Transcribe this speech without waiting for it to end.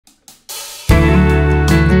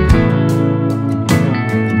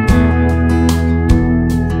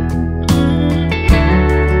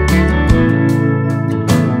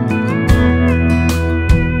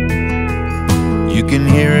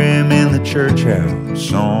church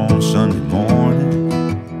house on Sunday morning.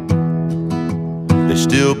 They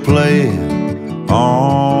still play it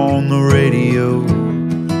on the radio.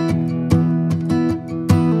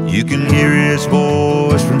 You can hear his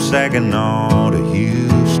voice from Saginaw to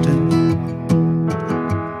Houston.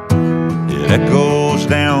 It echoes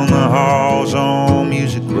down the halls on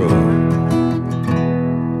Music Road.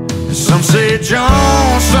 Some say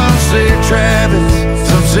John, some say Travis,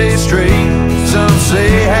 some say Strait, some say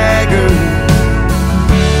Haggard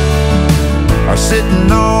are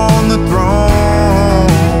sitting on the throne.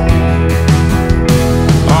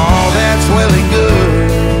 All that's well and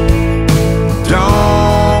good,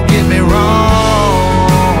 don't get me wrong,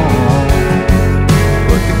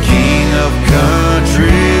 but the king of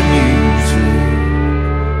country music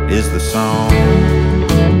is the song.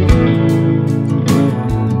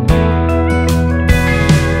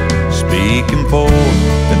 Speaking for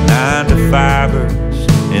the 9-to-5ers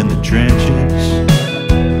in the trenches,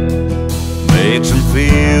 makes him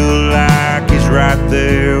feel like he's right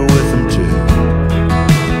there with them too.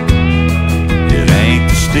 It ain't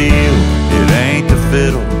the steel, it ain't the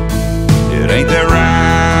fiddle, it ain't that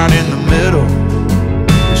right in the middle.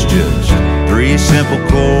 It's just 3 simple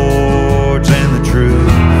chords and the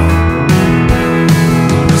truth.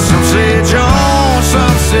 Some say John,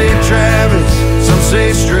 some say Travis, some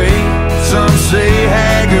say Strait, some say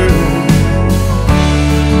Haggard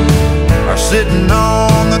are sitting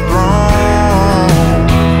on the throne.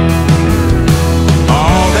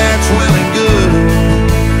 All that's well and good,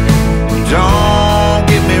 don't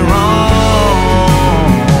get me wrong,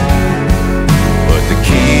 but the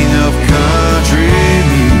king of country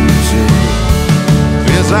music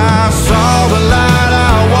is I saw the light,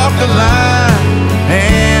 I walked the line,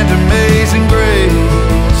 and amazing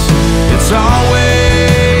grace, it's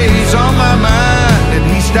always on my mind, and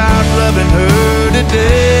he stopped loving her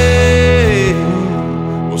today.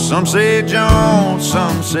 Well, some say John,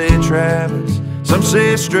 some say Travis, some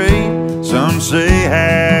say Strait, some say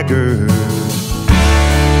Haggard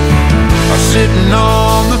are sitting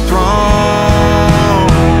on the throne.